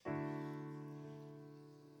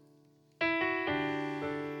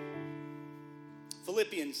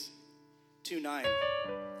Philippians 2:9. It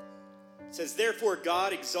says, therefore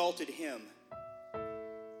God exalted him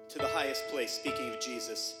to the highest place, speaking of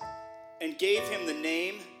Jesus, and gave him the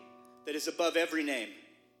name that is above every name.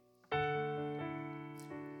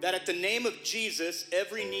 That at the name of Jesus,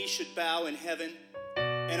 every knee should bow in heaven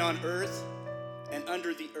and on earth and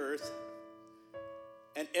under the earth,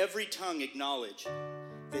 and every tongue acknowledge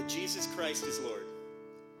that Jesus Christ is Lord,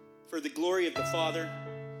 for the glory of the Father.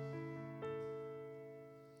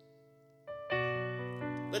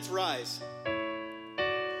 Let's rise.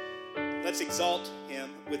 Let's exalt him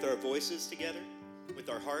with our voices together, with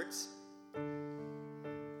our hearts.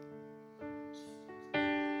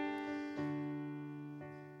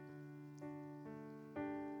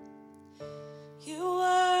 You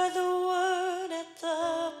are the Word at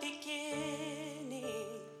the beginning,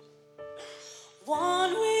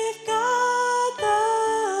 one with God the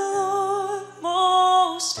Lord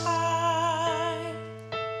Most High.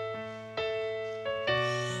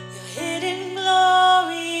 Your hidden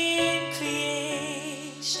glory in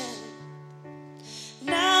creation,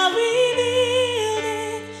 now revealed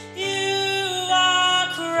in you are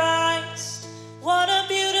Christ. What a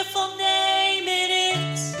beautiful name it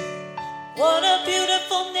is. What a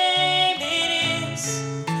beautiful name it is,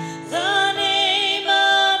 the name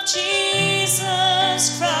of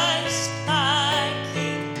Jesus Christ, my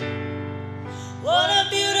King. What a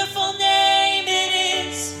beautiful name it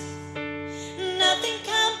is, nothing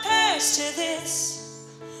compares to this.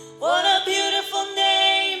 What a beautiful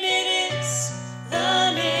name it is,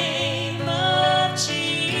 the name of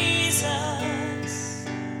Jesus.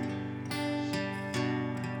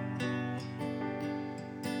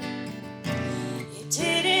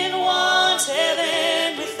 Didn't want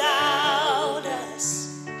heaven without us,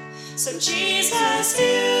 so Jesus,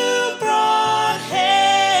 you brought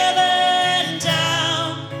heaven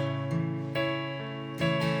down.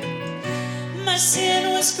 My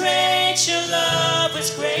sin was great, your love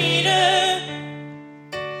was greater.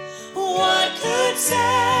 What could separate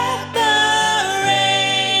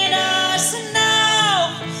us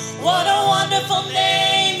now? What a wonderful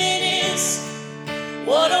name it is.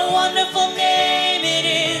 What a wonderful name it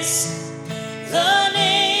is, the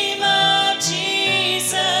name of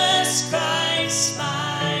Jesus Christ,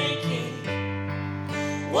 my King.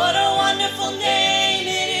 What a wonderful name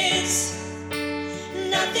it is,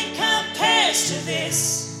 nothing compares to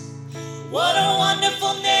this. What a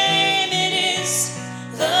wonderful name it is,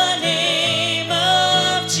 the name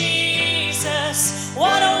of Jesus.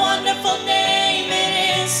 What a wonderful name it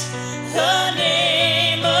is, the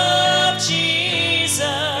name of Jesus.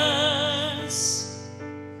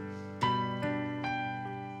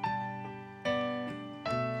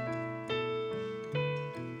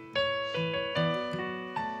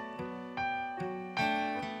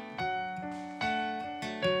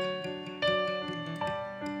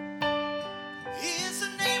 He is the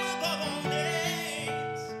name above all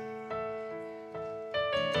names,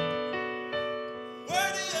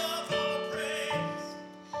 worthy of all praise.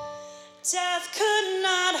 Death could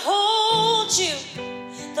not hold you,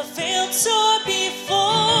 the veil tore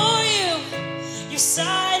before you. You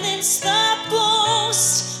silenced the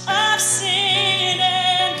boast of sin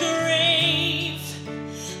and grave.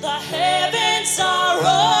 The heavens are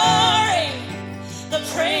roaring the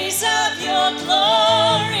praise of your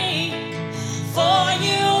glory, for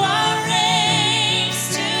you are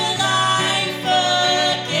raised to life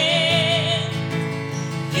again.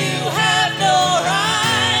 You have no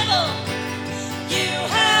rival, you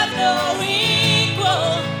have no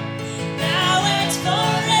equal, now and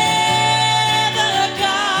forever,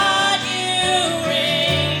 God, you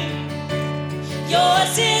reign.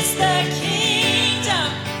 Yours is the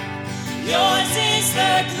kingdom, yours is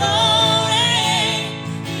the glory,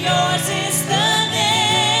 yours is the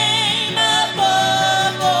name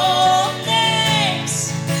above all names.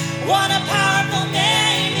 What a powerful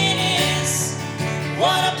name it is,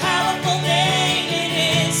 what a powerful name it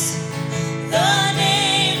is, the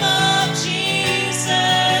name of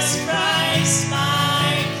Jesus Christ,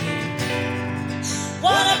 my King.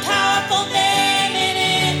 What a powerful name it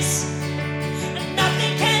is,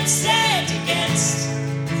 nothing can stand against.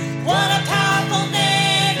 What a powerful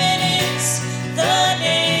name it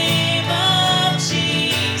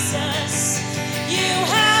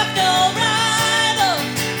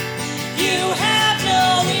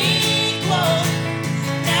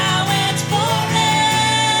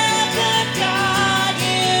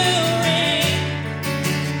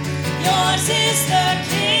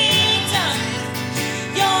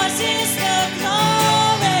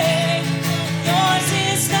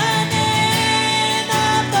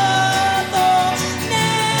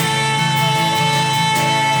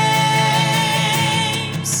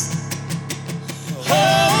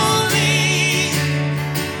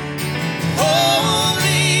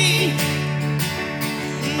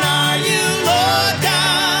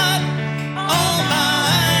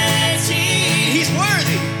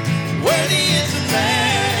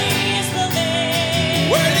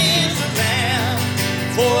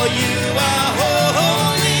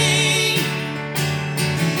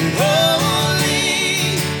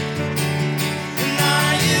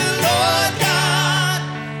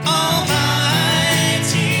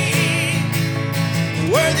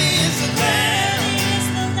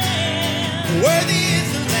Worthy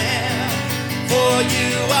is the Lamb, for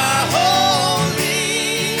you are holy.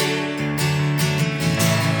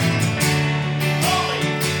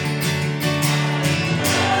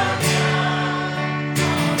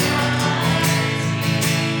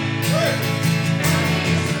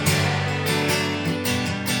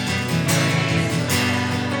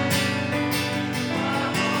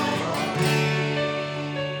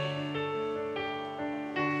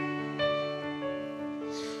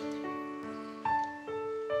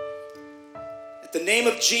 At the name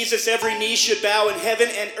of Jesus, every knee should bow in heaven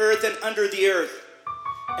and earth and under the earth,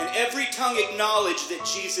 and every tongue acknowledge that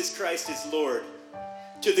Jesus Christ is Lord,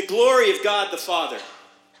 to the glory of God the Father.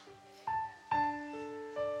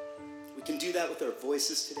 We can do that with our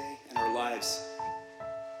voices today and our lives.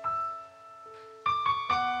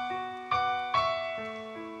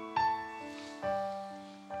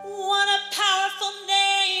 What a powerful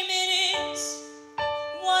name it is.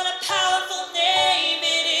 What a powerful name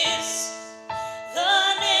it is.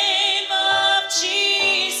 The name of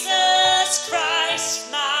Jesus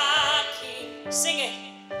Christ, my King. Sing it.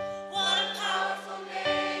 What a powerful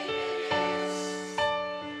name it is.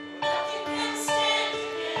 Nothing can stand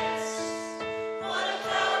against. What a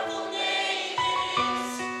powerful name it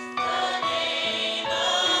is. The name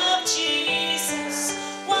of Jesus.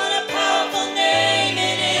 What a powerful name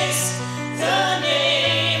it is. The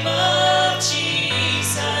name of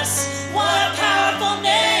Jesus. What a powerful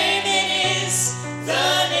name it is.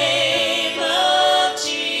 The name of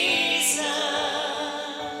Jesus.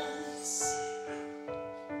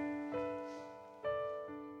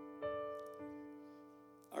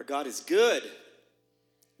 Our God is good.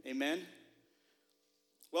 Amen.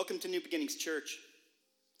 Welcome to New Beginnings Church.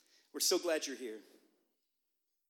 We're so glad you're here.